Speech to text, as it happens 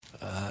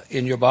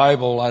In your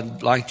Bible,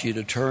 I'd like you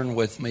to turn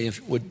with me, if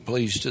you would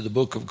please, to the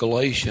book of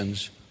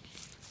Galatians,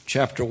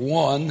 chapter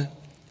 1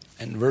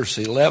 and verse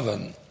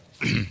 11.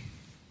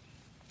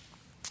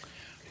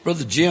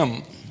 Brother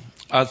Jim,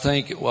 I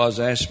think it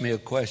was, asked me a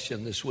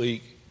question this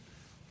week.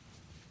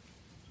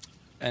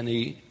 And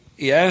he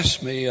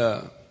asked me,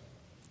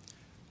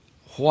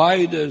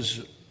 why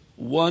does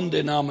one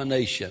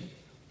denomination,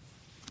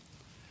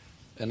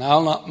 and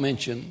I'll not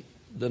mention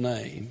the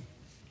name,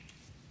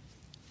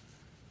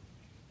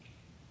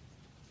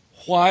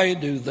 why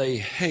do they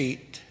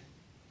hate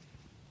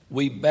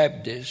we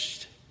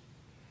Baptists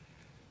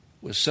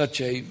with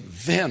such a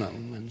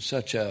venom and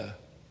such a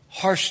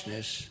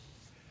harshness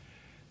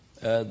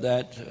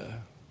that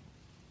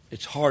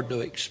it's hard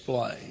to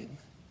explain?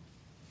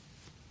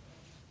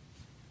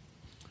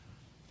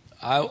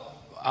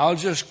 I'll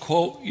just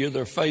quote you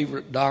their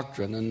favorite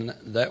doctrine, and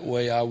that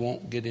way I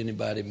won't get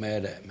anybody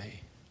mad at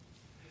me.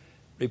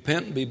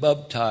 Repent and be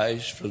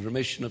baptized for the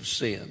remission of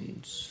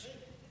sins.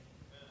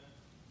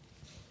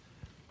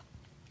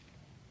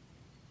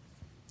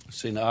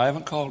 See, now I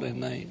haven't called any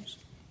names.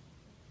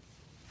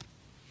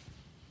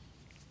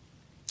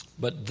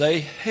 But they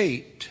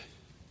hate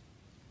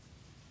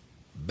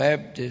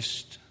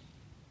Baptist,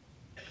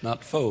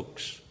 not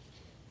folks,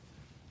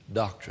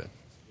 doctrine.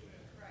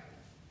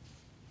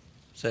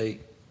 See?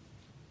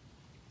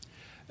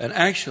 And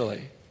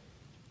actually,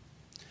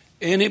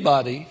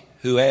 anybody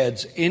who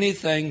adds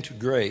anything to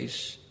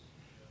grace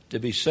to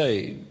be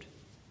saved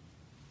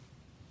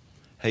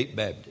hate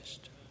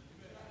Baptist.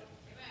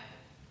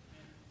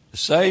 The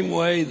same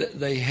way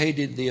that they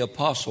hated the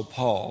Apostle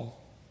Paul.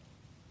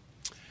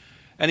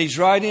 And he's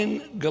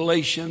writing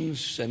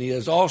Galatians, and he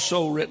has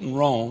also written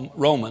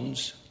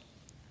Romans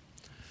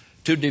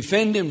to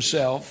defend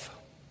himself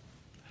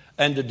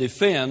and to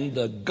defend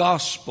the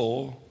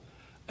gospel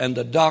and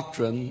the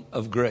doctrine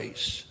of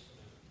grace.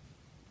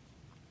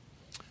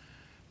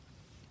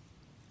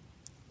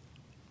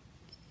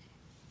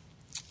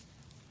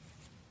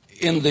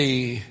 In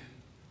the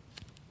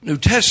New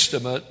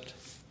Testament,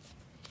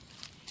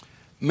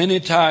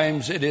 many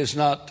times it is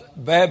not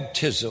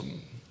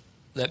baptism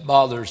that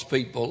bothers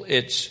people,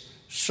 it's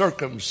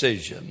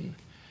circumcision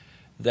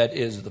that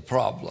is the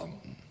problem.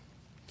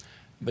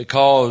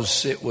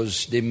 Because it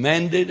was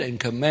demanded and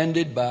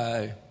commanded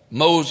by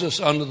Moses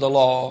under the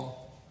law.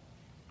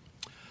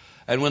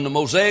 And when the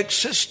Mosaic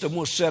system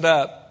was set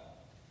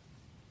up,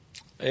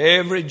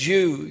 every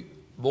Jew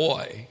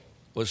boy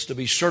was to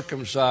be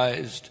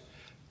circumcised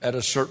at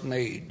a certain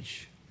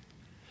age.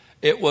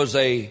 It was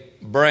a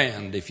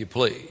brand, if you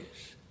please.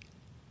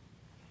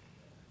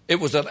 It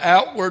was an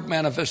outward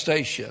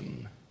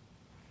manifestation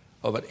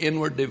of an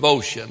inward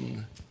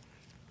devotion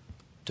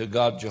to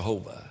God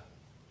Jehovah.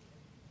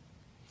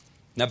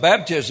 Now,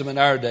 baptism in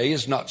our day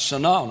is not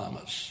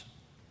synonymous.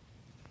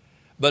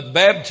 But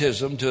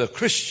baptism to a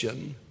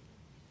Christian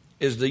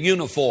is the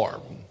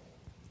uniform.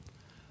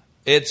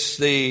 It's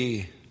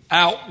the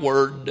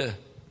outward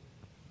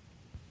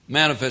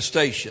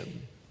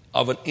manifestation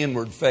of an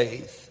inward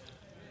faith.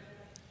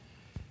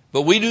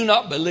 But we do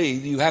not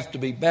believe you have to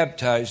be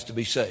baptized to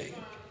be saved.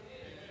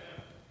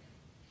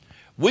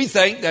 We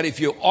think that if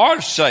you are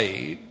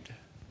saved,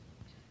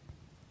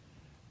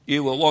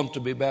 you will want to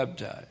be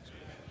baptized.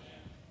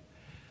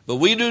 But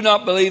we do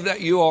not believe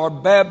that you are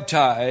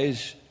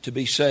baptized to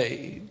be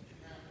saved.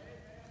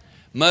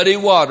 Muddy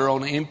water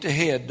on an empty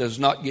head does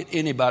not get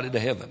anybody to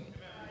heaven.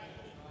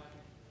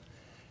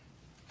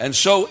 And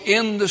so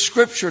in the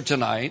scripture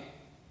tonight,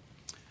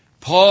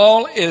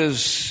 Paul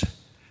is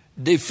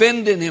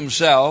defending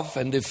himself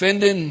and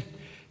defending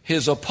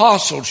his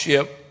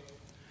apostleship,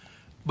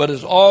 but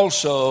is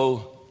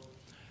also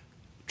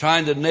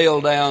trying to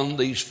nail down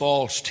these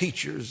false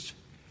teachers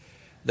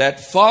that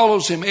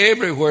follows him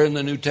everywhere in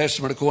the New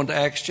Testament, according to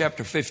Acts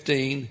chapter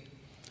 15.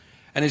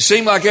 And it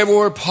seemed like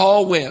everywhere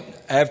Paul went,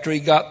 after he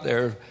got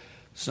there,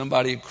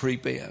 somebody would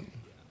creep in.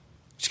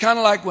 It's kind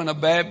of like when a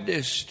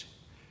Baptist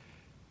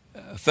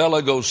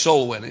fellow goes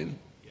soul winning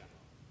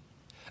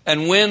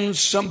and wins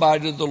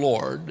somebody to the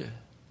Lord,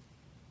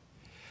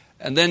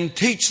 and then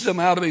teach them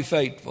how to be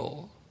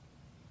faithful,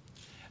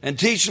 and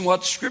teach them what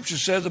the Scripture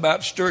says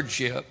about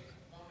stewardship.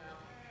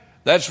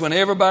 That's when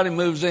everybody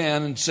moves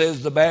in and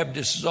says the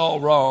Baptist is all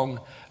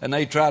wrong, and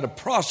they try to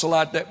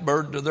proselyte that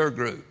burden to their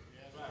group.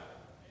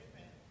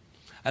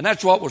 And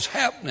that's what was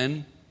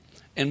happening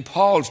in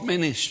Paul's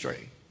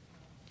ministry.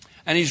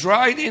 And he's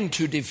writing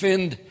to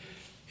defend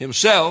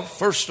himself,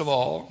 first of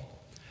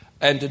all,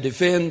 and to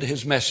defend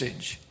his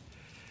message.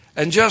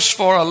 And just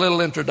for a little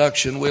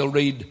introduction, we'll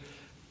read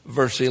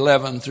verse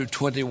 11 through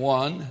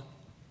 21.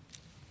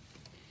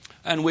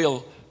 And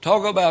we'll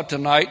talk about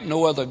tonight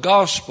no other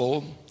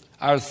gospel.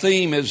 Our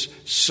theme is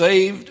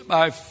saved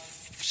by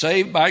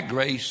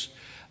grace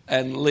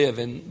and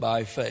living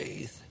by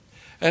faith.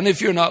 And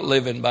if you're not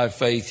living by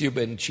faith, you've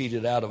been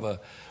cheated out of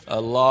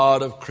a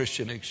lot of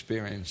Christian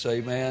experience.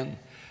 Amen.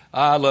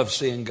 I love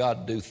seeing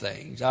God do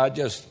things. I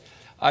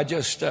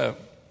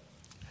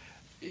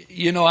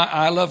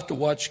love to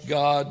watch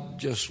God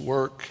just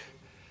work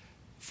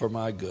for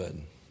my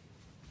good.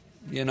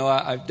 You know,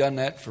 I've done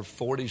that for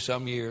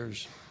 40-some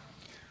years.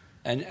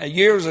 And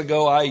years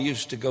ago, I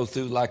used to go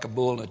through like a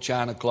bull in a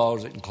china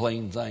closet and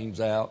clean things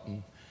out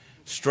and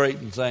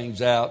straighten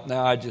things out.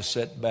 Now I just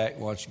sit back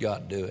and watch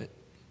God do it.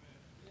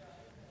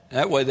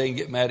 That way they can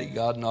get mad at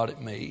God, not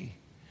at me.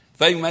 If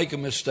they make a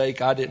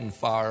mistake, I didn't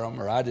fire them,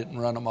 or I didn't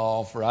run them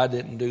off, or I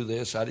didn't do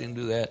this, I didn't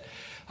do that.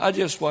 I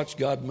just watch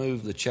God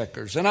move the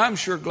checkers. And I'm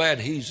sure glad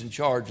He's in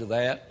charge of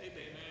that.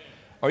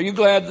 Are you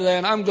glad of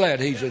that? I'm glad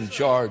He's in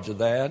charge of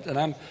that.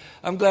 And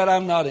I'm glad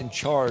I'm not in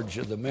charge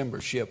of the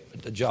membership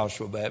at the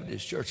Joshua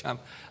Baptist Church.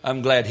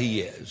 I'm glad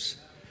He is.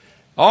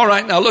 All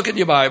right, now look at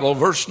your Bible,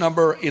 verse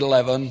number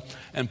 11.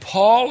 And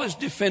Paul is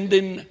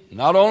defending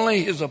not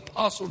only his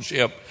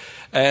apostleship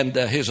and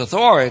his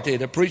authority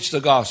to preach the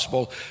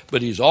gospel,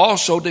 but he's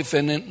also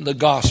defending the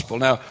gospel.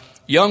 Now,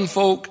 young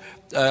folk,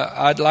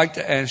 I'd like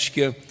to ask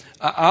you,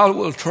 I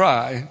will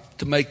try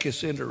to make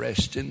this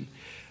interesting.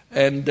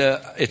 And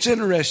it's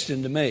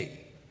interesting to me.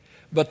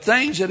 But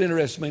things that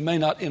interest me may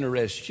not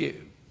interest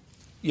you.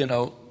 You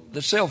know,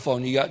 the cell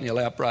phone you got in your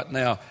lap right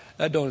now,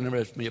 that don't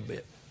interest me a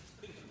bit.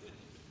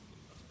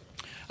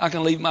 I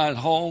can leave mine at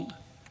home,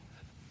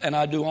 and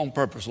I do on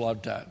purpose a lot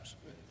of times.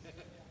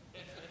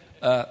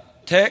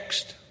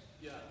 Text,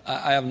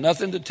 I have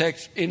nothing to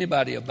text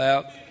anybody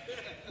about.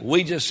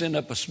 We just send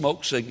up a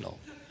smoke signal.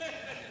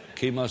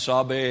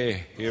 Kimasabe,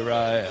 here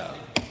I am.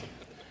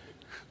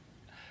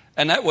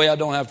 And that way I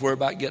don't have to worry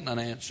about getting an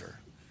answer.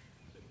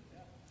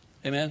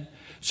 Amen?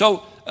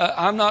 So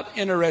I'm not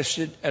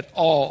interested at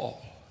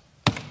all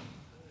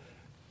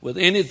with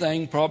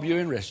anything probably you're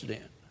interested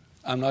in.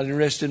 I'm not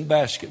interested in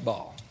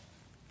basketball.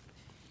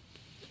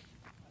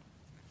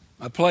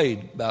 I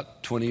played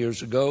about 20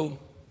 years ago.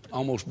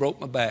 Almost broke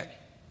my back.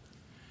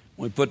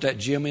 When we put that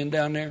gym in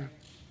down there,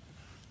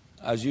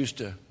 I was used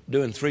to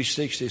doing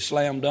 360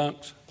 slam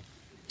dunks.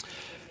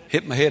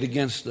 Hit my head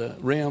against the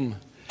rim,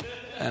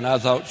 and I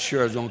thought,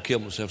 sure, I was going to kill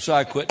myself. So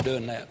I quit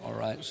doing that, all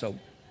right?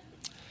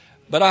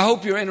 But I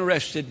hope you're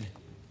interested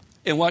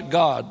in what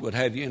God would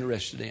have you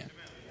interested in.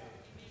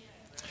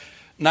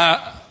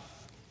 Now,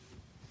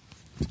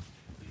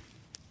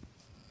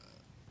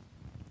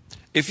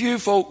 if you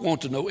folk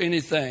want to know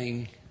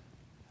anything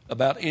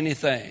about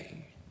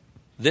anything,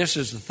 this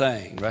is the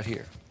thing right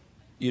here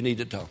you need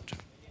to talk to.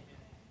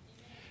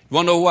 You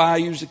want to know why I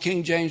use the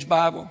King James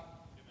Bible?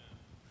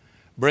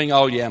 Bring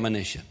all your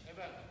ammunition.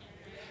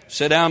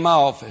 Sit down in my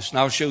office and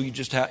I'll show you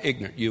just how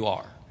ignorant you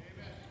are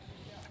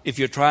if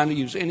you're trying to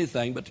use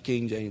anything but the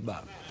King James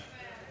Bible.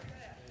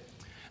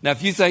 Now,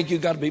 if you think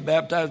you've got to be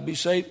baptized to be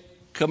saved,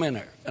 come in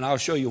there and I'll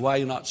show you why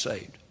you're not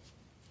saved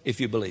if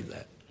you believe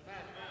that.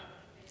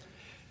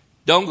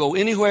 Don't go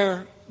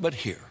anywhere but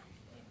here,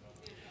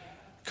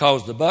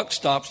 because the buck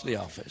stops at the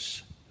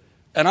office.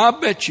 And I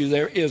bet you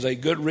there is a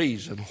good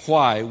reason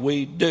why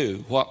we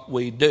do what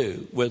we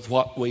do with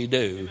what we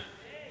do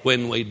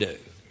when we do.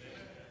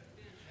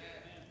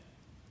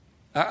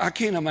 I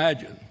can't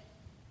imagine.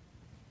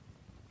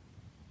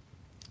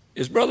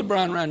 Is Brother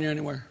Brian around here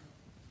anywhere?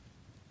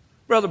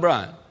 Brother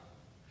Brian,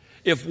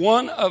 if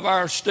one of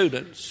our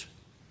students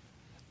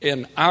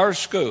in our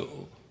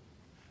school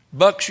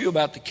bucks you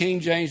about the King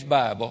James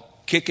Bible,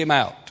 kick him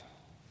out.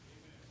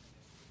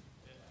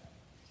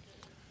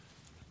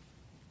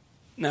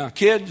 Now,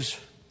 kids,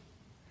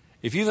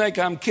 if you think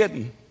I'm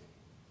kidding,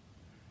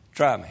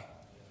 try me.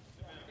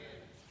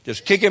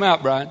 Just kick him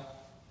out, Brian.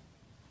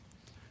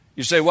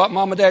 You say, what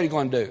Mom and Daddy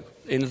going to do?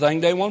 Anything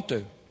they want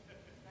to.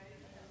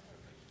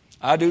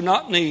 I do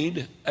not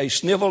need a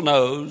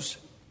snivel-nosed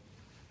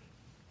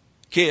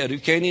kid who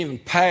can't even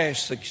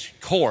pass the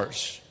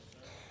course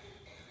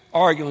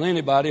arguing with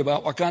anybody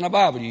about what kind of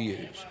Bible you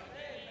use.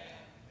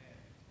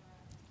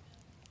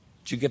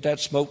 Did you get that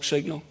smoke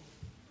signal?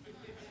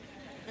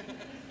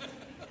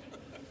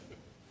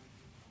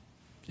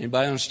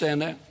 Anybody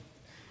understand that?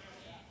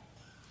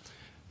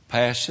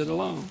 Pass it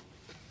along.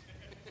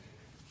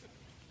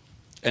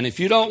 And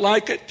if you don't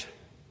like it,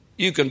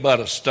 you can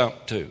butt a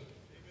stump too.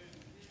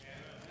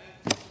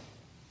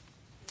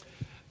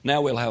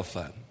 Now we'll have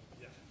fun.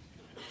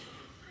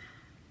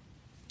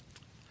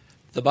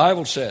 The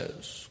Bible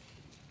says,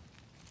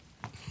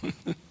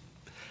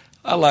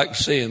 I like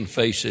seeing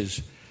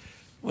faces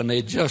when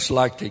they just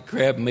like to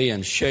grab me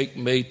and shake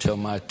me till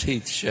my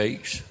teeth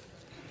shakes.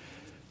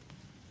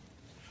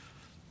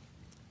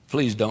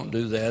 Please don't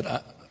do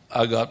that.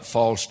 I got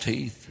false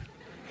teeth.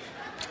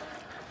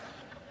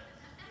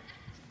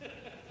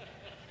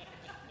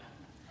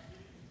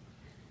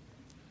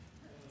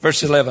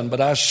 Verse 11,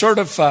 but I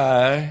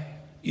certify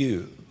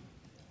you.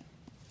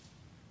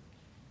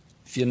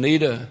 If you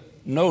need a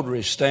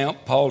notary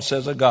stamp, Paul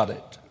says, I got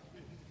it.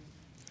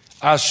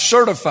 I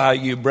certify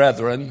you,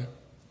 brethren,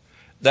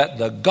 that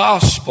the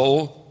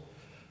gospel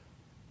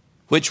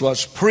which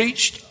was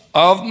preached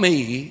of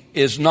me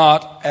is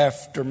not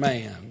after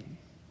man.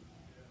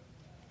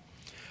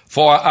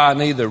 For I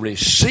neither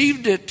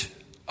received it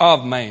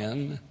of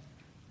man,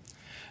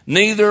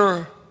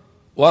 neither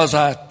was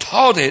I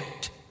taught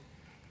it,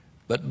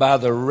 but by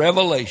the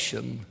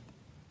revelation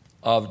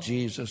of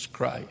Jesus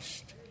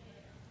Christ.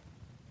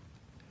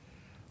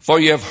 For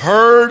you have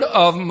heard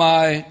of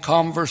my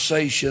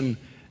conversation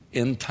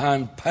in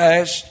time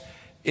past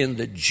in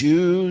the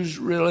Jews'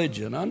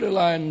 religion.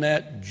 Underline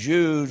that,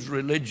 Jews'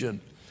 religion.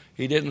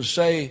 He didn't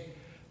say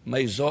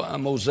a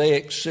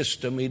Mosaic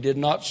system. He did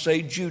not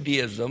say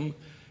Judaism.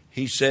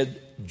 He said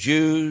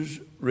Jews'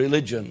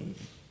 religion.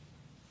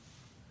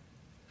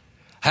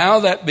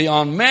 How that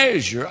beyond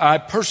measure I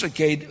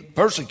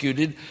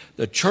persecuted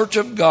the church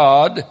of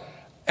God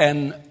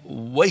and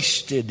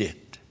wasted it,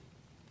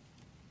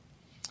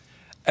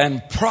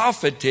 and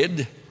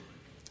profited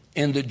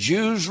in the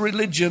Jews'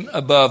 religion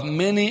above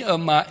many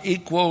of my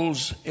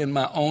equals in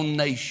my own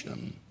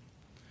nation,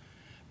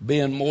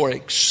 being more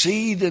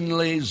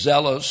exceedingly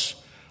zealous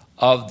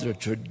of the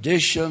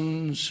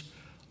traditions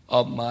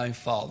of my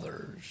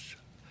fathers.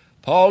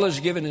 Paul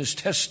is giving his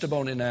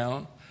testimony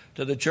now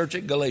to the church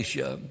at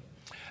Galatia.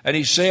 And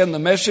he's saying the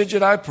message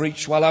that I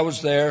preached while I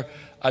was there,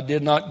 I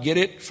did not get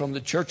it from the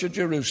church of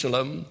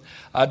Jerusalem.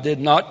 I did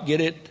not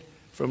get it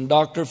from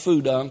Dr.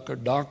 Fudunk or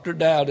Dr.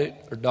 Doubt It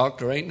or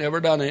Dr. Ain't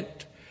Never Done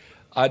It.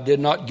 I did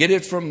not get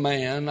it from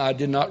man. I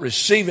did not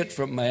receive it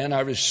from man.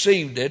 I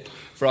received it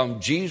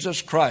from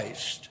Jesus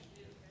Christ.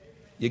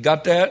 You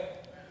got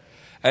that?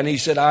 And he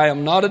said, I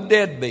am not a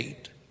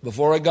deadbeat.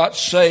 Before I got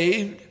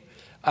saved,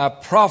 I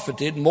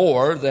profited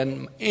more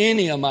than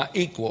any of my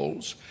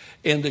equals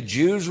in the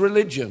Jews'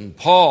 religion.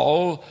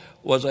 Paul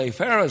was a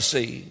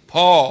Pharisee.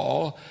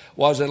 Paul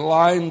was in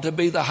line to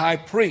be the high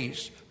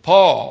priest.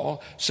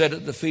 Paul sat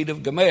at the feet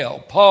of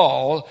Gamaliel.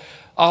 Paul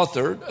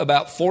authored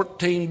about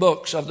 14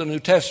 books of the New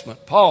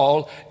Testament.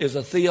 Paul is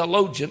a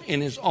theologian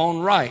in his own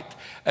right.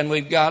 And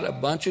we've got a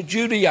bunch of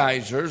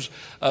Judaizers,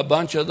 a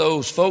bunch of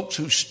those folks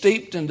who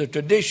steeped in the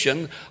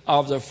tradition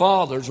of their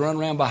fathers run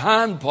around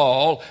behind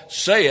Paul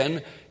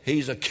saying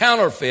he's a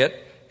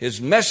counterfeit, his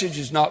message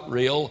is not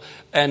real,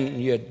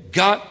 and you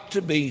got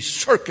to be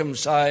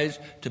circumcised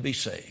to be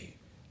saved.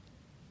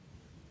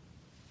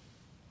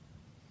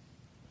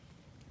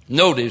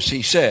 Notice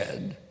he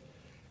said,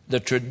 the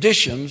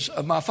traditions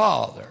of my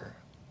father.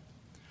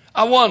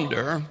 I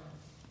wonder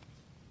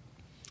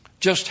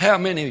just how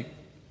many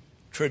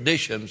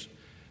traditions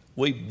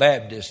we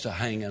Baptists are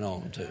hanging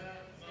on to.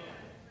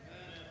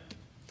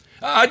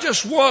 I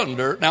just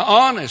wonder, now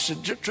honest,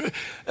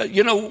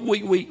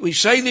 we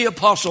say the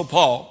Apostle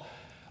Paul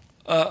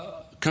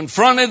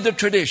confronted the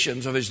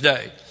traditions of his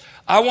day.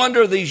 I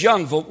wonder these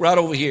young folk right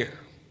over here.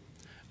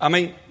 I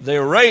mean,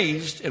 they're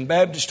raised in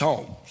Baptist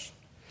homes.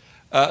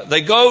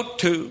 They go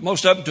to,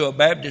 most of them, to a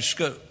Baptist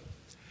school.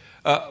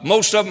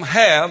 Most of them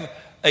have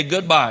a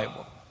good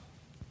Bible.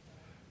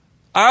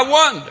 I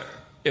wonder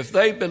if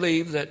they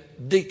believe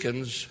that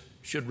deacons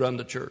should run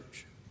the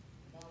church.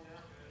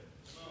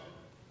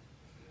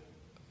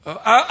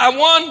 I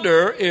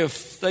wonder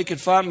if they could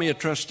find me a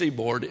trustee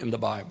board in the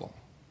Bible.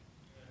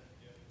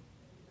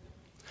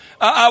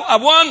 I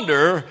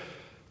wonder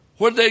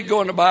where they'd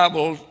go in the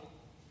Bible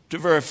to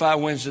verify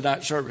Wednesday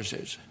night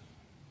services.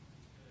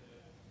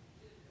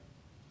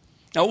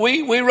 Now,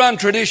 we run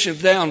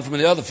traditions down from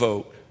the other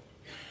folk.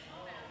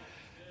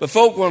 But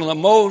folk, one of the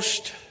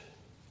most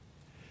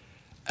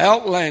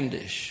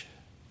outlandish,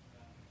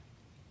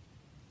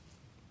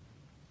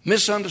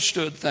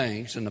 misunderstood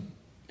things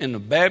in the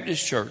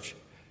Baptist church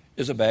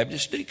is a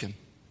Baptist deacon.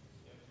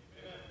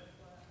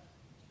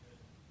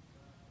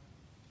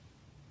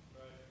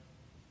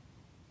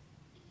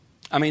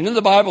 I mean, in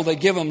the Bible, they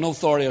give them no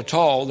authority at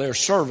all. They're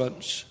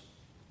servants.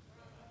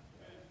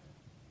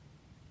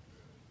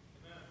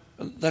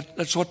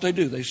 That's what they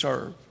do. They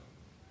serve.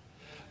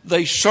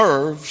 They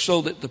serve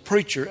so that the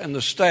preacher and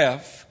the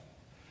staff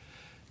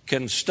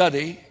can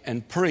study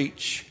and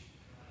preach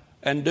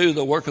and do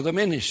the work of the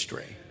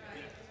ministry.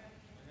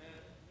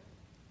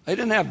 They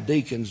didn't have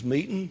deacons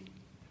meeting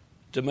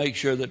to make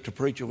sure that the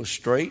preacher was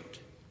straight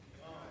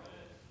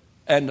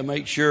and to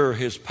make sure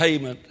his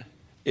payment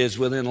is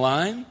within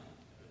line.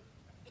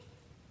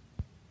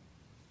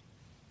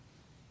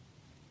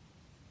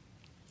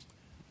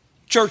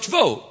 Church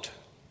vote.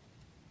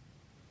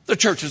 The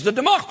church is the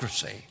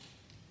democracy.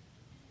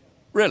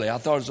 Really, I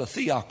thought it was a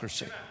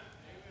theocracy.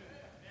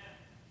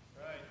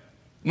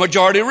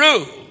 Majority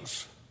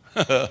rules.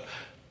 Have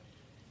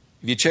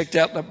you checked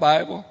out the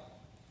Bible?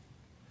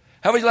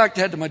 How would you like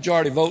to have the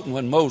majority voting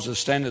when Moses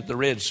standing at the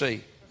Red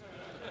Sea?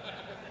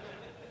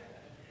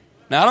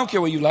 Now, I don't care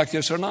whether you like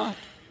this or not.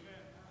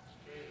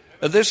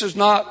 This is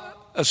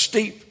not a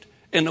steeped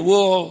in the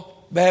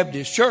wool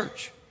Baptist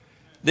church.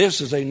 This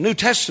is a New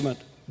Testament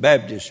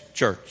Baptist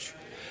church.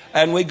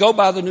 And we go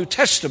by the New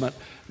Testament,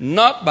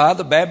 not by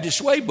the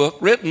Baptist Way book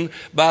written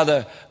by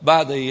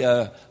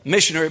the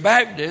missionary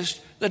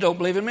Baptists that don't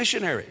believe in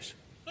missionaries.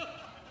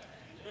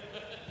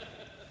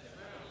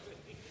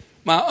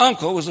 My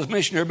uncle was a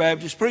missionary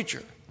Baptist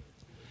preacher.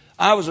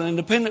 I was an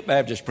independent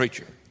Baptist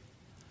preacher.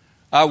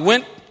 I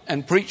went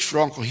and preached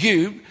for Uncle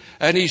Hugh,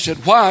 and he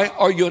said, "Why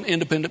are you an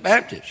independent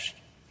Baptist?"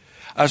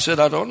 I said,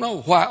 "I don't know.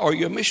 Why are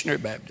you a missionary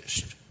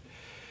Baptist?"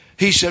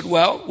 He said,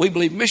 "Well, we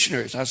believe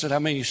missionaries." I said, "How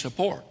many you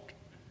support?"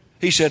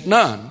 He said,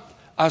 "None."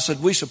 I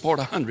said, "We support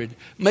 100.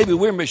 Maybe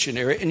we're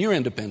missionary and you're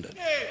independent."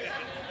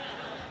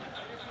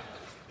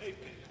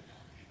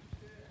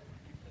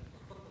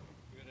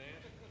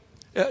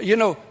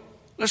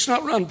 Let's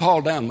not run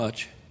Paul down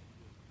much.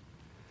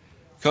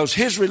 Because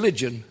his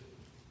religion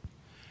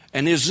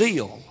and his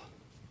zeal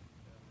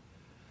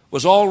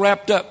was all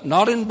wrapped up,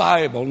 not in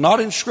Bible, not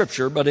in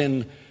Scripture, but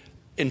in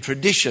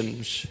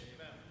traditions.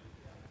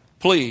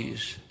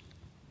 Please,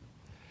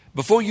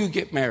 before you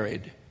get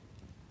married,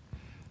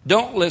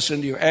 don't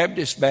listen to your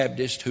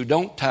Baptist who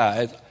don't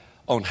tithe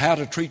on how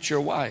to treat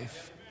your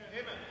wife.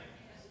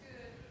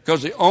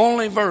 Because the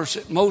only verse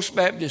that most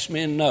Baptist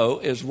men know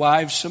is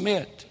wives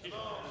submit.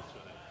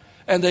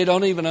 And they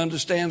don't even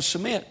understand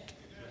submit.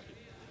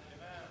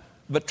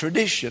 But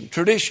tradition.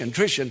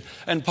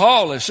 And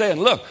Paul is saying,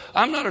 look,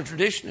 I'm not a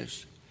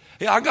traditionist.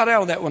 I got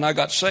out of that when I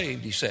got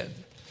saved, he said.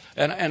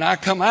 And I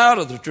come out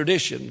of the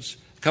traditions,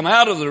 come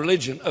out of the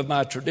religion of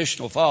my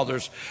traditional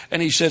fathers.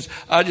 And he says,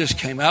 I just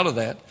came out of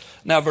that.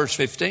 Now verse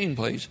 15,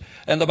 please.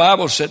 And the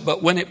Bible said,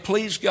 but when it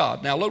pleased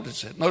God. Now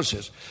notice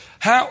this.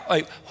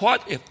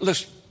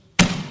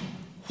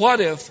 What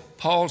if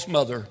Paul's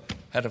mother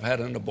had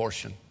an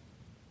abortion?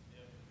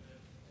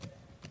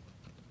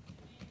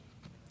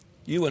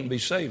 You wouldn't be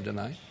saved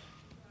tonight.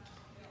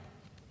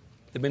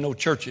 There'd be no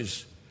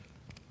churches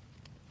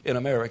in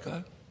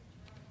America.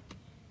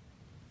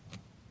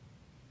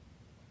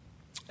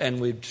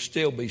 And we'd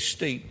still be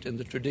steeped in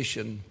the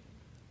tradition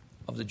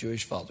of the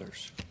Jewish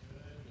fathers.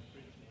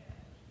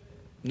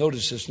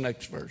 Notice this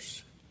next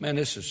verse. Man,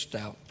 this is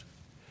stout.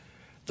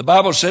 The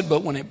Bible said,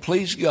 but when it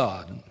pleased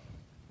God,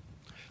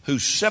 who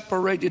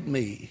separated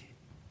me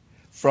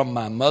from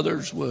my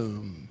mother's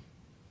womb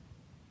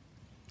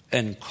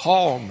and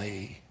called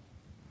me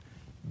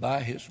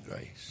by his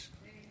grace.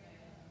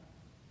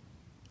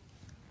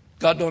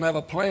 God don't have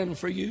a plan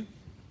for you.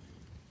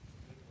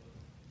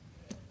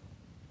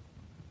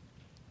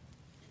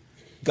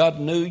 God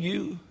knew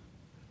you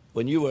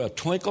when you were a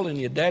twinkle in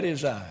your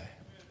daddy's eye.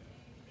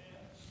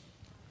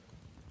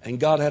 And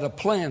God had a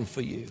plan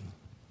for you.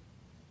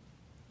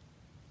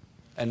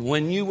 And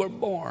when you were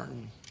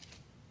born,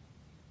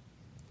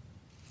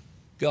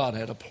 God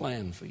had a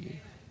plan for you.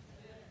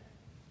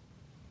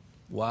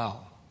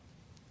 Wow.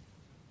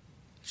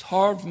 It's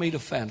hard for me to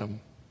fathom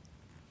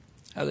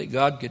how that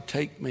God could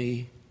take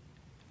me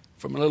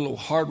from a little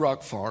hard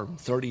rock farm,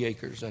 30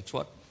 acres. That's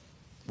what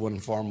one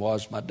farm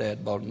was. My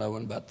dad bought another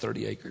one, about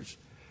 30 acres.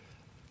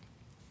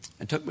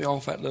 And took me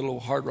off that little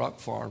hard rock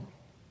farm.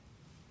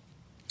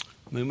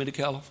 Moved me to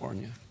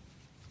California.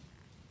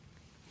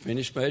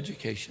 Finished my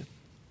education.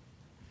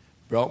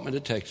 Brought me to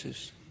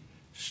Texas.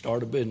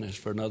 Started a business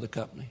for another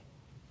company.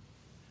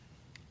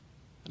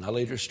 And I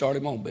later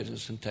started my own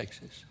business in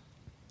Texas.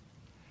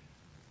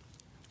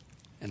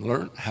 And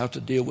learned how to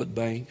deal with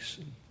banks.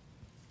 And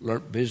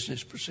learned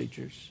business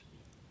procedures.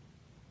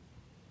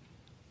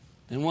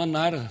 Then one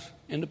night, an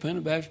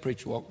independent Baptist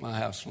preacher walked in my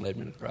house and led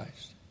me to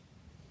Christ.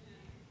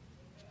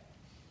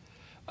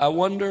 I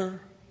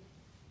wonder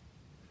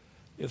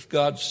if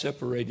God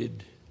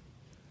separated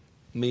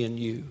me and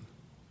you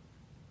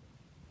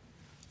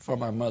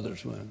from our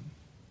mother's womb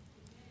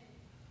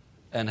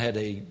and had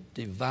a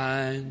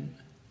divine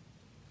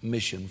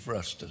mission for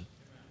us to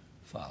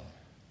follow.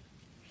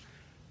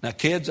 Now,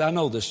 kids, I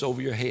know this is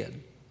over your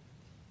head.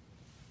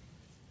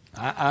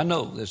 I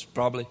know this is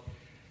probably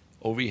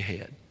over your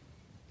head.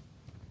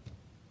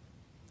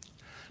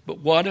 But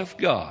what if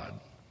God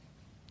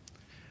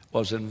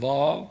was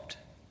involved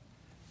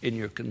in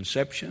your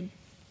conception?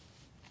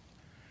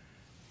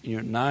 In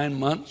your 9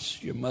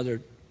 months, your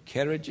mother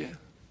carried you.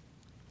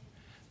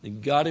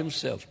 Then God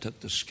himself took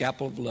the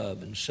scalpel of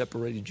love and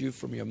separated you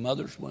from your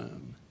mother's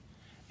womb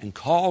and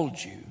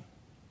called you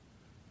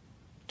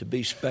to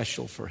be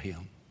special for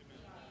him.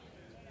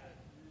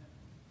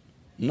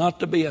 Not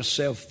to be a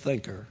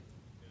self-thinker,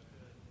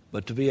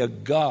 but to be a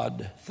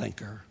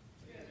God-thinker.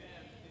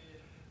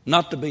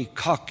 Not to be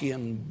cocky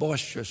and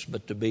boisterous,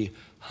 but to be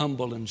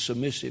humble and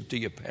submissive to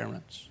your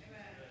parents.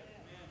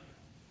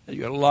 That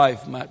your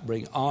life might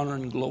bring honor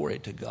and glory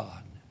to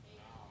God.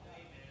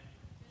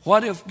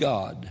 What if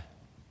God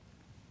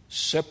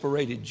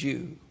separated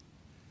you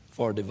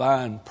for a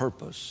divine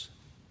purpose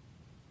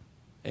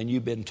and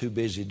you've been too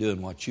busy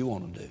doing what you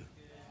want to do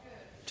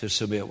to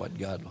submit what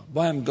God wants?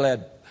 Boy,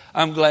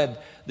 I'm glad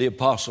the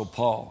Apostle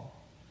Paul,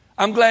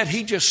 I'm glad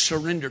he just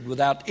surrendered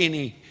without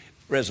any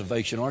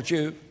reservation, aren't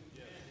you?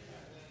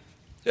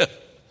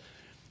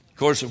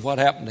 Of course, if what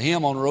happened to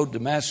him on the road to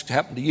Damascus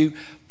happened to you,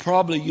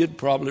 you'd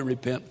probably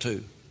repent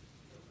too.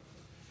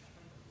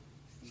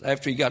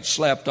 After he got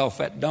slapped off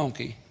that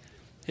donkey,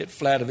 hit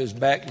flat of his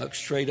back, looked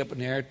straight up in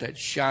the air at that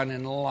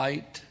shining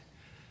light,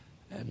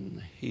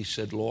 and he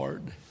said,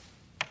 Lord,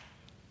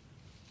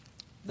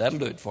 that'll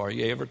do it for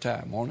you every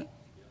time, won't it?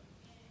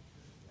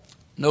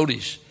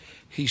 Notice,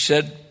 he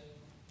said,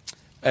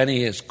 and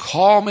he has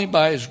called me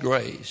by his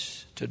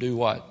grace to do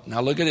what? Now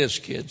look at this,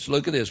 kids.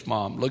 Look at this,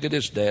 mom. Look at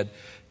this, dad.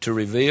 To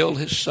reveal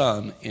his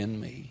son in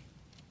me.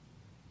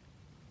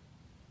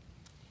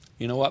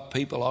 You know what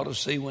people ought to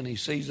see when he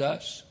sees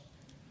us?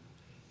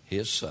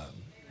 His son.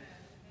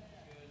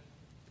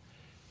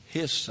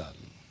 His son.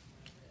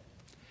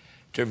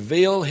 To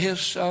reveal his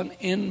son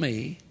in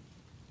me,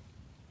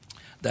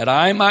 that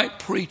I might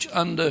preach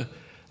among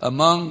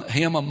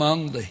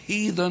the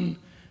heathen.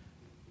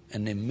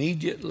 And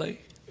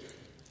immediately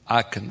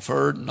I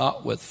conferred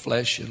not with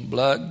flesh and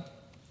blood,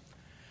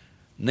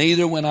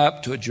 neither went I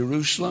up to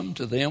Jerusalem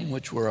to them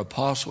which were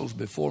apostles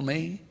before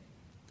me,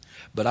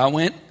 but I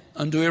went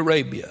unto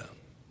Arabia,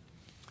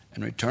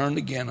 and returned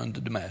again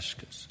unto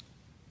Damascus.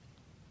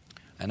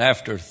 And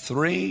after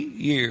 3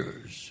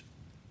 years,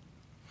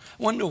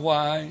 I wonder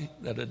why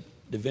that a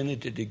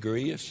divinity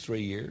degree is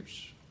 3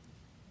 years.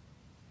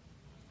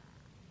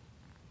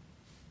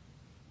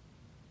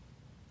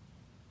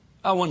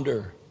 I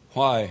wonder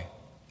why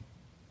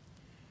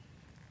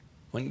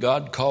when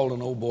God called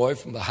an old boy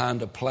from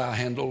behind the plow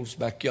handles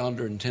back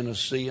yonder in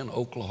Tennessee and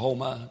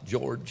Oklahoma,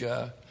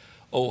 Georgia,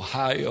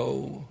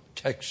 Ohio,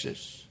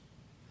 Texas,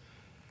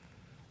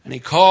 and he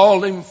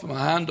called him from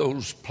behind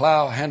those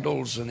plow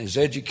handles and his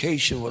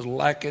education was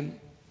lacking,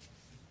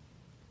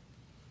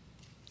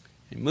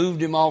 he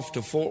moved him off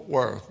to Fort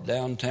Worth,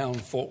 downtown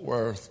Fort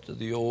Worth, to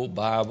the old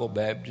Bible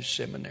Baptist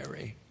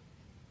Seminary,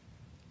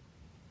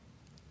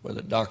 where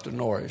the Dr.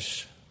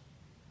 Norris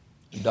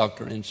and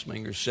Dr.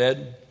 Insminger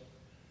said,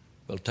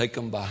 we'll take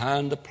them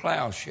behind the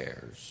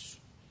plowshares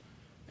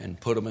and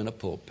put them in a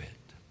pulpit.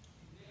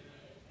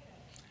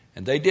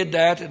 And they did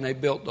that, and they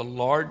built the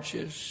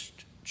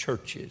largest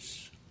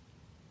churches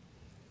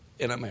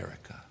in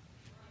America.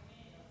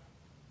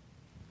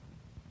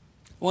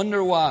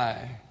 Wonder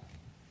why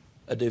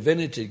a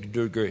divinity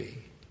degree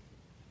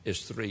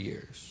is 3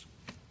 years.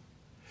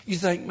 You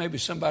think maybe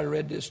somebody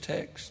read this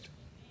text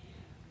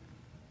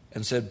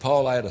and said,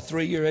 Paul, I had a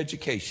 3-year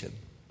education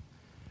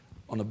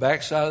on the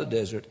backside of the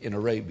desert in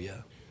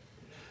Arabia.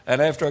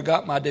 And after I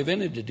got my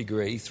divinity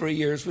degree, 3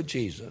 years with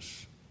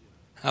Jesus,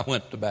 I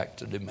went back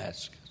to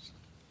Damascus.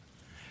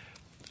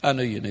 I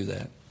knew you knew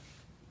that.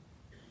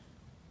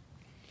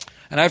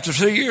 And after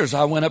 3 years,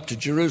 I went up to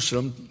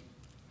Jerusalem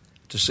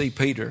to see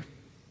Peter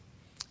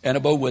and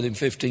abode with him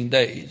 15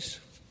 days.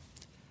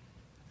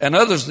 And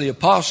others of the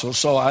apostles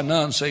saw I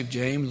none save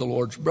James, the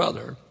Lord's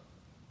brother.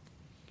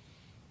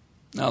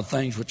 Now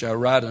things which I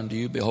write unto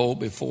you, behold,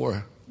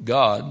 before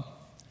God,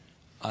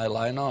 I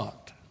lie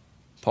not.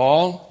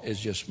 Paul is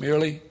just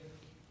merely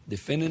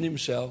defending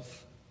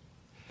himself,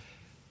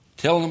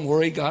 telling them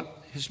where he got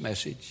his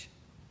message,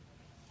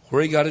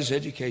 where he got his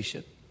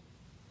education.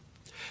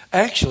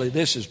 Actually,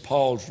 this is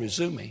Paul's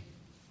resume.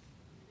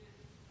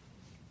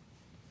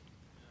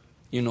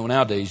 You know,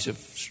 nowadays,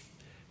 if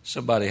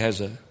somebody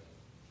has a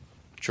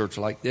church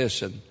like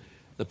this and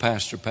the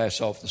pastor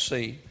pass off the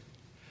scene,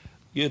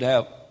 you'd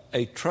have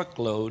a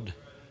truckload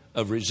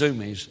of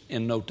resumes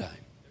in no time.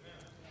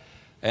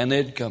 And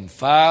they'd come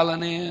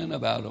filing in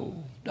about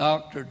old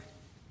Dr.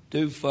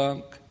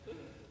 Dufunk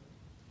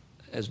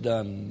has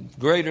done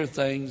greater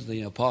things than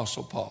the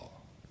Apostle Paul.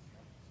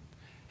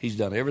 He's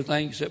done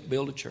everything except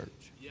build a church.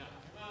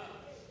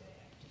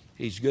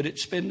 He's good at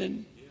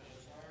spending,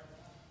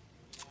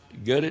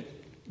 good at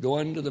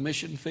going to the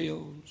mission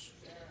fields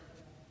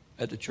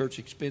at the church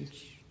expense,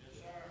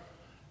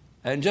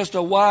 and just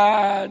a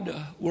wide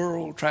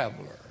world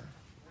traveler.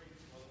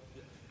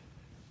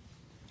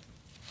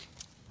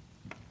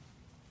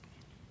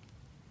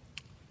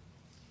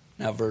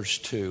 Now, verse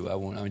 2,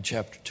 I'm in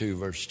chapter 2,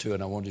 verse 2,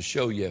 and I want to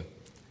show you.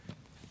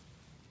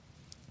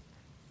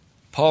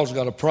 Paul's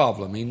got a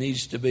problem. He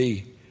needs to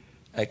be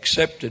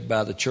accepted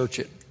by the church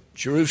at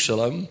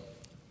Jerusalem.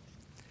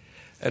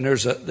 And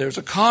there's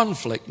a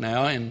conflict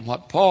now in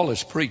what Paul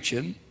is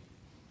preaching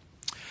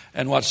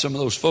and what some of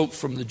those folk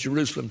from the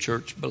Jerusalem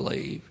church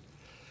believe.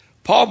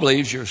 Paul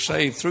believes you're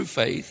saved through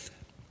faith,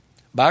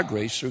 by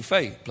grace through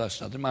faith,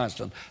 plus nothing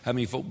milestone. How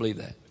many folk believe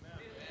that?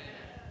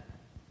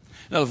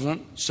 Now,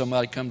 if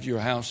somebody comes to your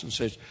house and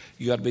says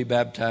you got to be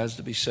baptized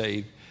to be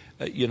saved,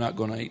 you're not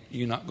going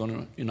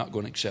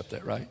to accept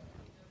that, right?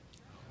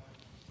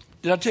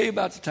 Did I tell you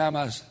about the time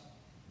I was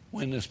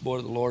winning this boy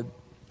to the Lord?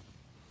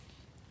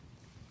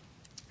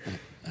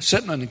 I was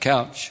sitting on the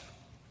couch,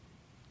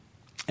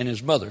 and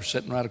his mother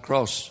sitting right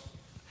across.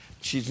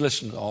 She's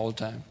listening all the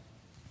time.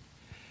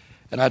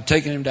 And I'd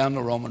taken him down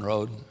the Roman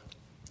road,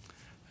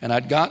 and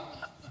I'd got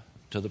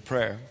to the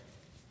prayer.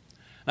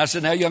 And I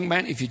said, now, young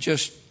man, if you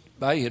just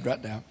bow your head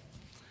right down,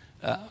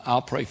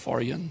 I'll pray for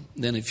you, and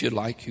then if you'd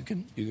like, you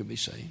can be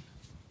saved.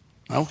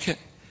 Okay.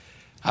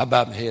 I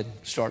bowed my head and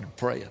started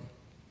praying.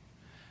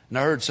 And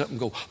I heard something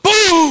go,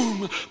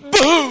 boom,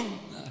 boom.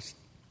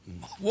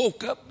 I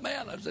woke up,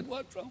 man. I said,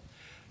 what's wrong?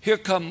 Here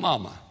come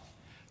Mama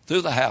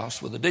through the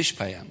house with a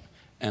dishpan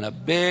and a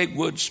big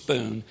wood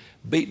spoon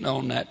beating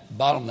on that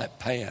bottom of that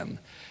pan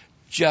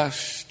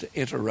just to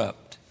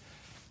interrupt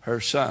her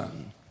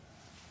son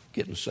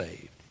getting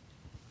saved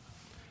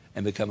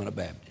and becoming a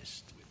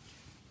Baptist.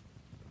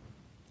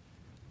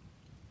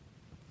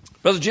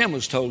 Brother Jim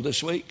was told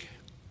this week,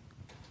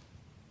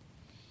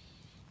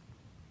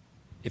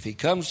 if he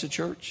comes to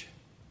church,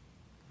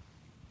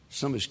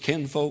 some of his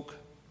kinfolk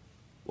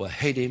will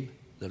hate him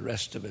the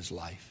rest of his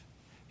life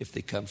if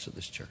he comes to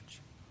this church.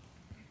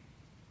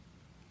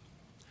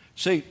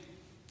 See,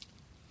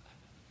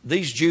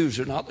 these Jews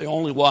are not the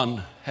only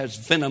one has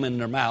venom in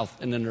their mouth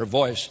and in their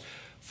voice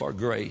for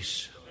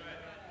grace.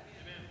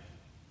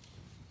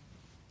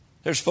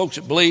 There's folks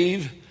that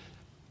believe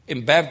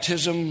in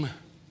baptism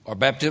or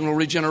baptismal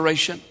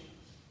regeneration.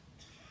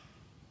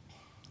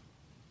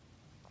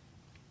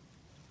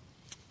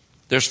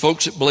 There's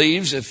folks that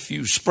believes if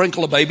you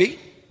sprinkle a baby,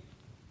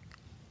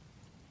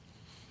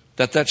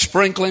 that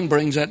sprinkling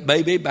brings that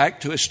baby back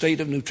to a state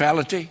of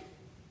neutrality.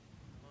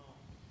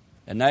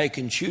 And now you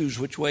can choose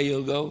which way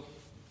you'll go.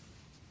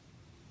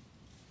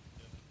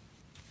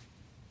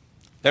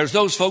 There's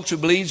those folks who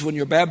believes when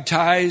you're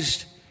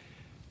baptized,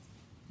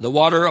 the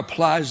water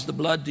applies the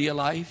blood to your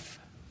life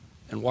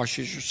and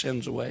washes your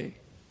sins away.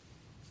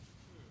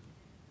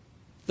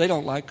 They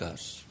don't like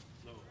us.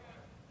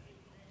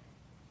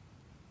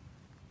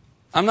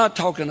 I'm not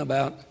talking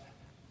about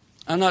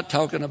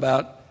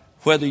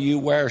whether you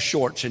wear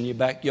shorts in your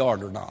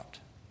backyard or not.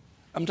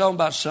 I'm talking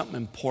about something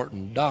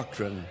important,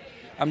 doctrine.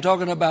 I'm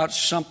talking about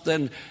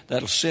something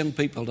that'll send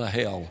people to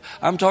hell.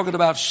 I'm talking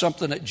about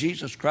something that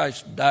Jesus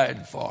Christ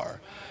died for.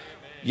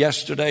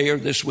 Yesterday or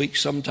this week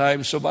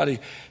sometime, somebody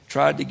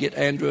tried to get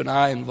Andrew and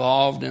I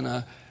involved in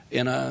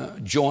a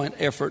joint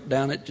effort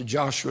down at the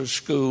Joshua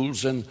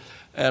schools, and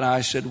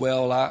I said,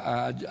 well,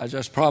 I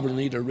just probably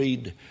need to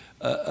read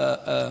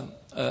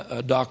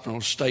a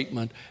doctrinal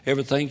statement.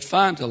 Everything's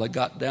fine till I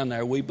got down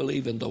there. We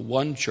believe in the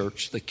one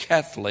church, the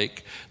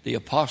Catholic, the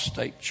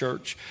apostate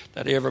church,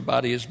 that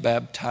everybody is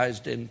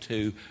baptized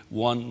into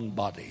one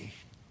body.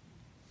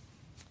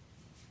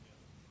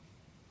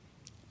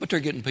 But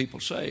they're getting people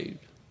saved.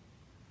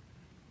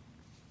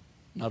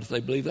 Not if they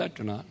believe that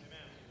or not.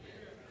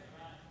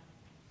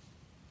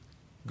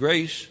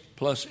 Grace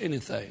plus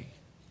anything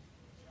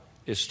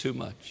is too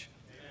much.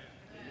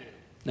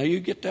 Now you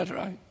get that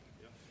right.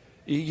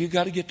 You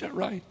got to get that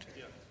right.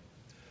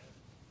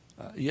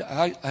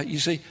 You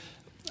see,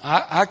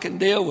 I can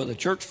deal with a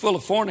church full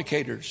of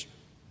fornicators.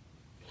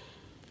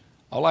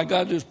 All I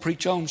got to do is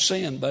preach on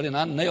sin, buddy, and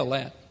I nail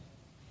that.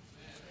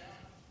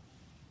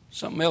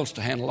 Something else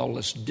to handle all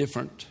this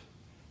different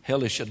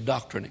hellish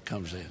doctrine that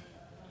comes in.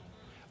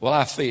 Well,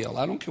 I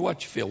don't care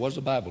what you feel. What does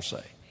the Bible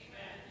say?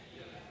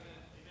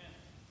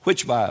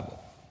 Which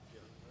Bible?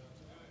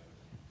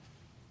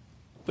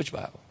 Which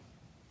Bible?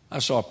 I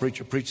saw a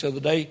preacher preach the other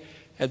day,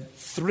 had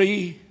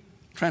 3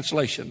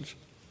 translations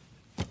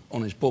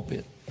on his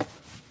pulpit.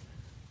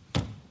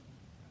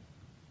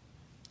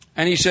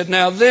 And he said,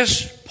 now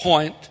this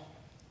point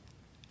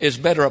is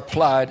better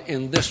applied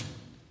in this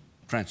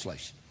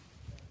translation.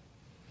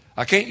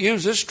 I can't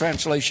use this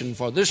translation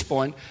for this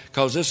point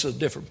because this is a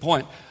different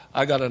point.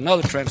 I got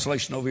another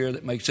translation over here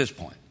that makes this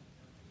point.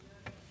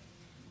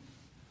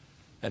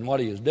 And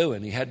what he was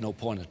doing, he had no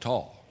point at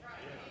all.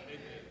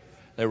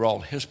 They were all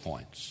his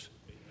points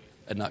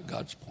and not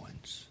God's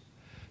points.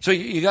 So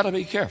you got to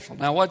be careful.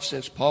 Now watch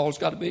this. Paul's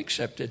got to be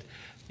accepted.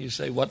 You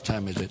say, what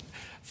time is it?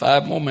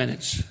 5 more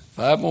minutes.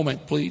 5 more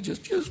minutes, please.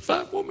 Just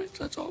 5 more minutes.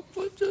 That's all.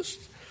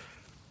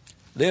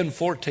 Then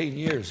 14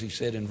 years, he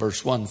said in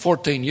verse 1,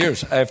 14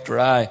 years after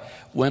I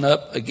went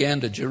up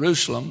again to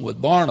Jerusalem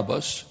with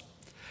Barnabas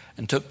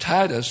and took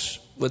Titus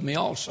with me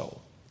also.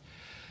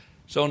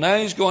 So now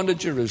he's going to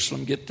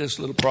Jerusalem, get this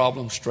little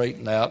problem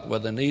straightened out, where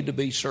they need to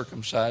be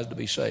circumcised to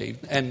be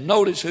saved. And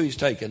notice who he's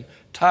taken.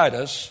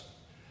 Titus,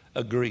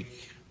 a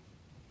Greek.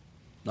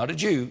 Not a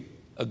Jew,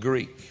 a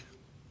Greek.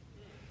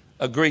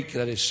 A Greek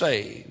that is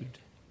saved.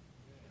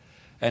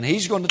 And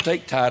he's going to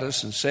take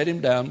Titus and set him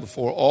down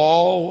before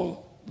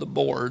all the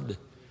board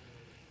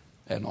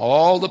and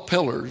all the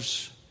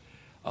pillars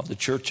of the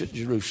church at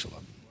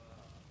Jerusalem.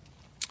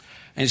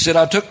 And he said,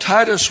 I took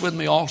Titus with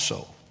me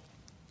also.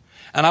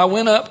 And I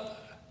went up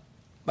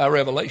by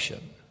revelation.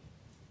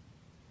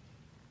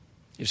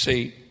 You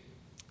see,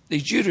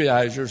 these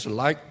Judaizers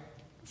like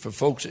for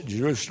folks at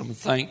Jerusalem to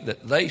think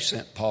that they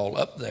sent Paul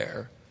up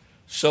there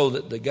so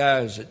that the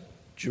guys at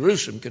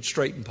Jerusalem could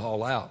straighten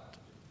Paul out.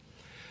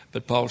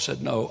 But Paul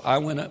said, no, I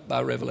went up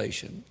by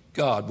revelation.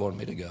 God wanted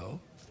me to go.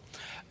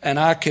 And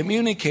I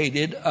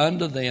communicated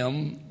unto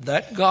them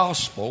that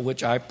gospel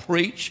which I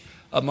preach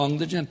among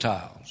the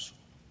Gentiles.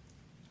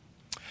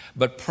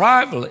 But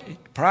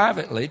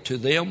privately to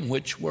them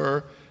which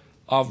were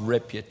of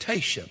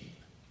reputation,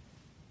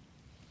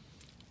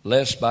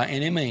 lest by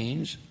any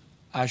means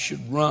I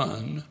should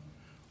run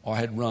or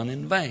had run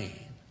in vain.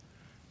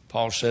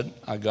 Paul said,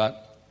 I got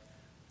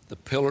the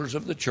pillars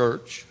of the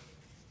church,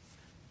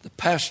 the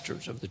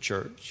pastors of the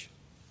church,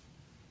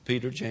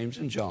 Peter, James,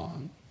 and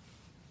John,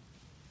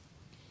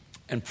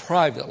 and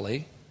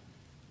privately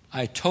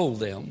I told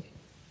them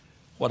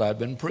what I'd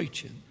been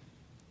preaching.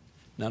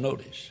 Now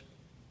notice,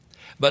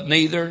 but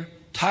neither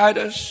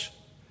Titus,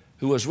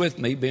 who was with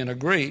me, being a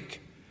Greek,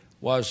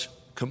 was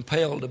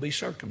compelled to be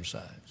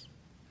circumcised.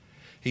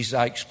 He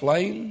said, I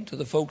explained to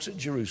the folks at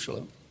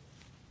Jerusalem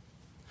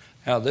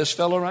how this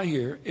fellow right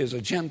here is a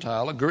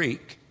Gentile, a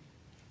Greek,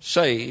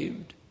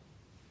 saved,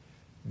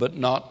 but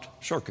not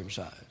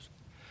circumcised.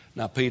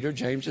 Now, Peter,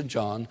 James, and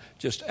John,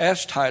 just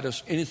ask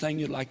Titus anything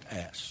you'd like to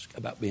ask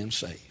about being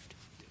saved.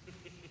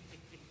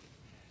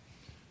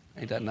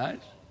 Ain't that nice?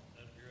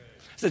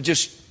 So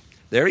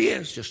there he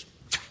is, just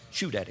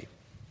shoot at him.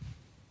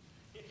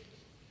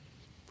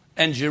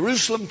 And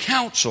Jerusalem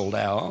council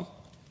now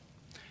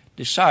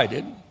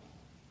decided,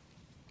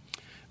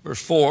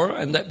 verse 4,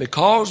 and that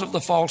because of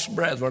the false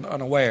brethren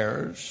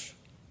unawares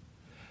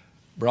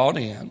brought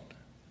in,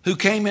 who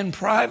came in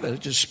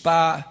private to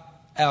spy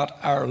out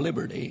our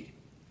liberty,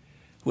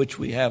 which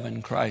we have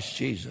in Christ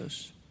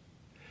Jesus,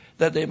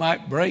 that they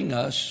might bring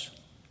us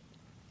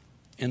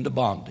into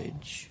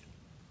bondage.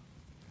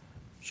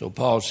 So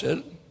Paul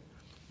said,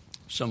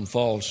 some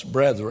false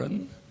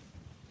brethren.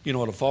 You know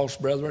what a false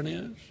brethren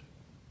is?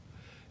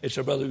 It's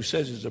a brother who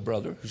says he's a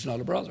brother who's not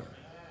a brother.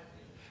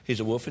 He's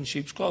a wolf in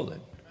sheep's clothing.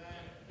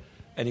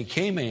 And he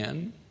came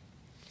in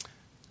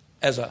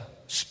as a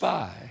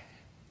spy.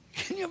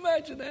 Can you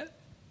imagine that?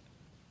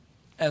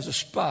 As a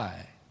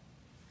spy.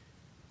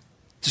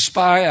 To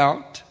spy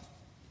out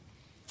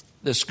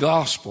this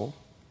gospel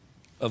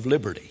of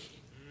liberty.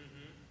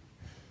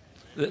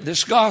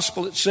 This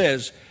gospel that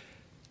says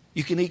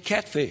you can eat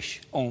catfish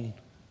on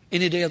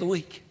any day of the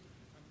week.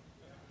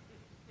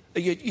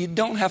 You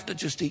don't have to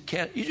just eat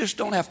cat. You just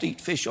don't have to eat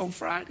fish on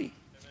Friday.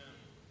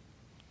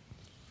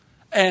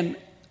 And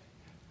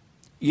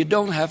you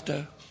don't have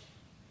to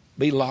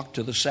be locked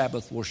to the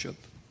Sabbath worship.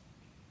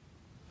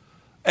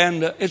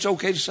 And it's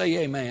okay to say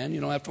amen. You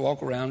don't have to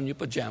walk around in your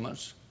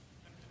pajamas.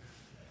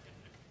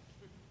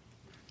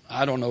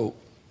 I don't know.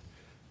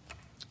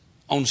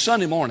 On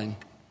Sunday morning,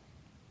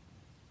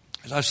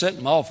 as I sat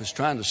in my office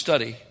trying to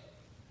study,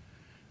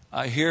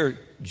 I hear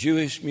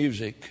Jewish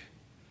music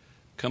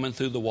coming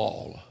through the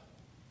wall.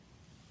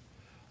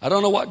 I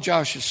don't know what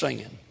Josh is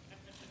singing.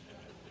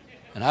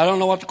 And I don't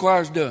know what the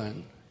choir's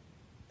doing.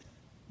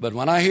 But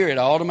when I hear it,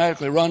 I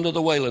automatically run to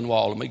the wailing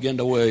wall and begin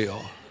to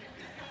wail.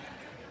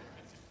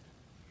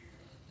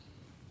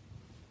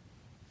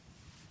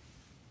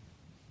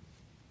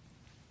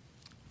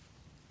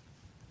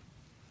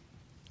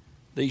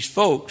 These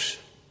folks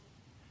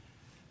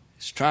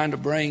is trying to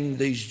bring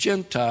these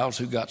Gentiles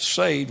who got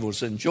saved,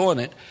 was enjoying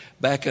it,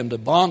 back into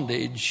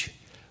bondage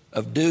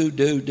of do.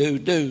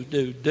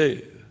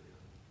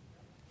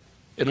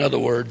 In other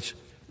words,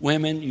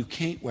 women, you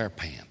can't wear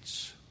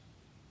pants.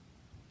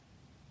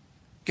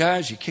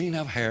 Guys, you can't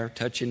have hair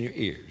touching your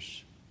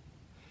ears.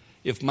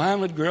 If mine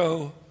would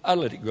grow, I'd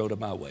let it grow to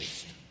my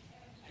waist.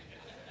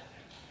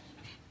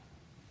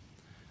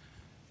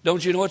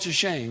 Don't you know it's a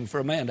shame for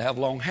a man to have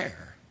long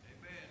hair?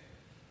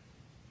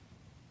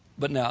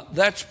 But now,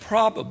 that's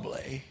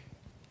probably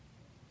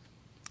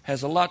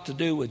has a lot to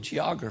do with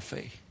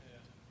geography.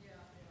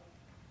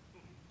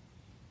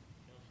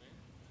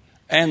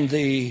 And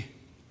the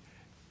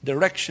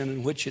direction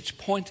in which it's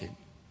pointed.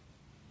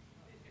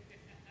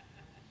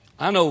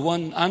 I know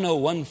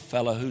one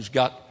fella who's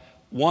got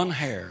one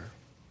hair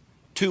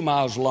 2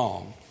 miles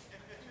long.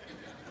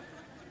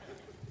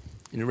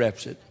 And he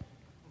reps it.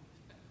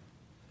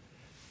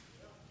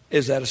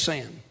 Is that a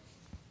sin?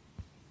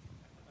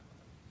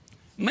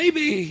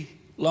 Maybe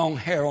long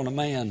hair on a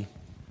man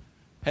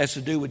has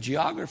to do with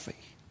geography.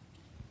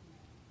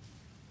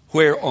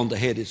 Where on the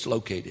head it's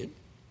located.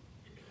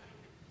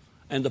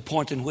 And the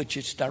point in which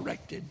it's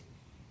directed.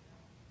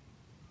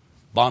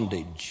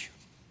 Bondage.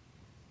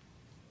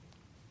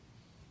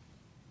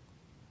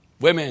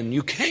 Women,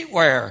 you can't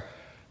wear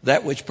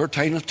that which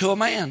pertaineth to a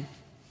man.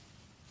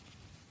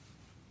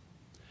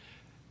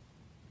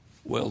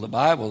 Well, the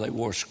Bible, they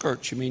wore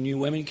skirts. You mean you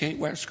women can't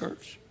wear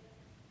skirts?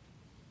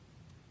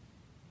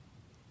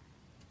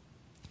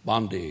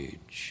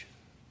 Bondage.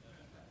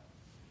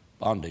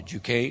 Bondage. You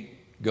can't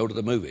go to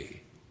the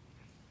movie,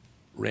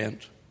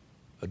 rent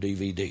a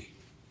DVD.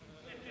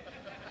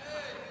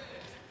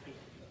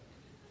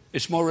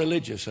 It's more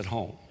religious at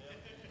home.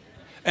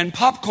 And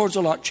popcorn's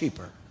a lot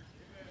cheaper.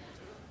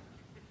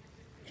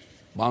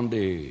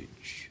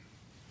 Bondage.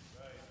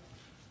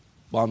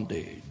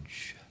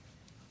 Bondage.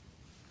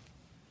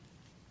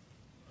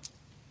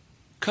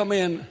 Come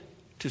in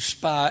to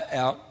spy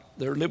out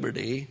their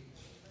liberty,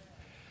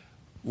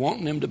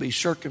 wanting them to be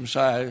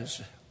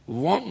circumcised,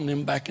 wanting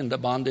them back into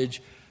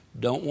bondage.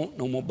 Don't want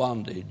no more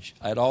bondage.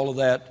 I had all of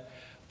that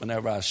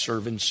whenever I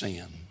serve in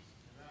sin.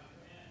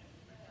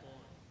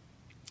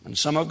 And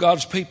some of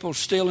God's people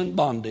still in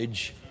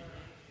bondage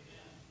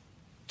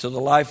to the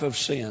life of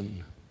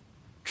sin,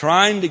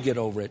 trying to get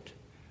over it,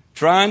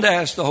 trying to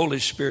ask the Holy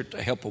Spirit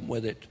to help them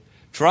with it,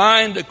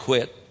 trying to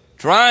quit,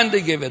 trying to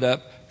give it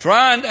up,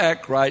 trying to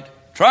act right,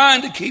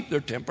 trying to keep their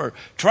temper,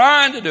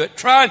 trying to do it,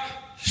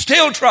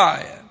 still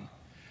trying.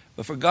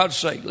 But for God's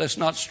sake, let's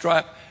not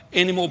strap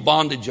any more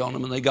bondage on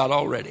them than they got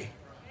already.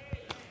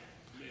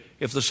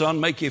 If the Son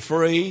make you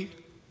free,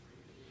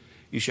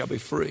 you shall be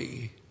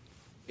free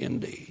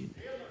indeed.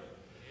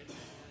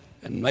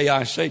 And may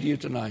I say to you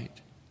tonight,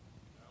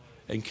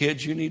 and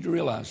kids, you need to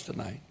realize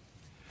tonight,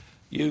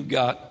 you've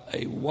got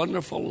a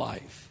wonderful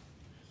life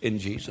in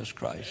Jesus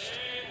Christ.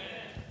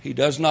 He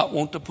does not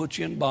want to put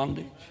you in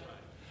bondage.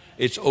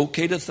 It's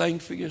okay to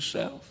think for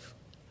yourself.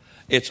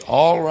 It's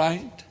all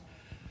right.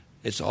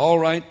 It's all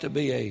right to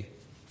be a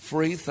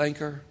free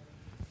thinker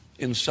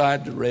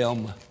inside the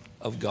realm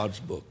of God's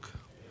book.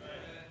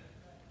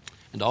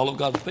 And all of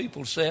God's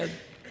people said,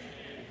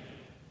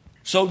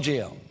 so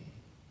Jim,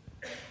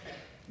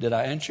 did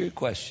I answer your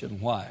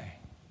question why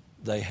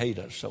they hate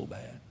us so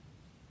bad?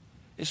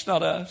 It's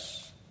not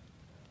us.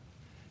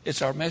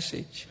 It's our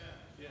message.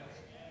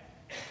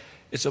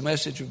 It's a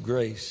message of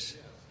grace.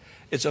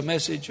 It's a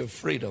message of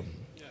freedom.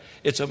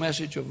 It's a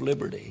message of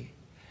liberty.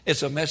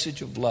 It's a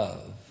message of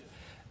love.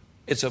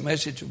 It's a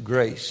message of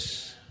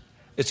grace.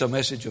 It's a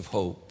message of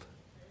hope.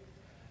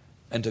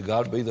 And to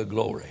God be the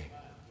glory.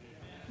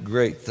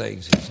 Great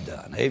things He's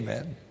done.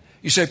 Amen.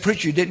 You say,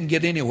 preacher, you didn't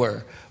get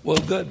anywhere. Well,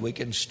 good. We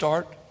can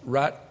start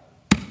right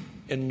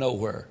in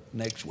nowhere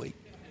next week.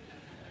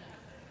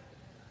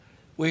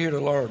 We're here to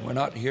learn. We're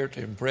not here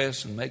to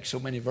impress and make so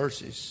many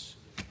verses.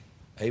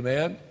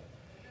 Amen.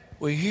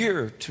 We're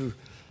here to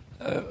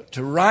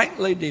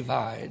rightly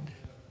divide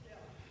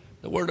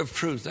the word of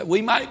truth, that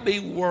we might be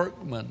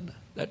workmen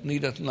that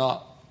needeth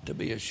not to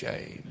be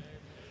ashamed,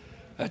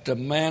 that the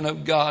man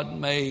of God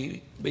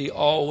may be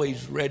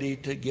always ready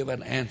to give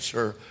an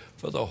answer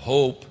for the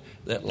hope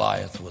that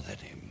lieth within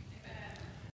him.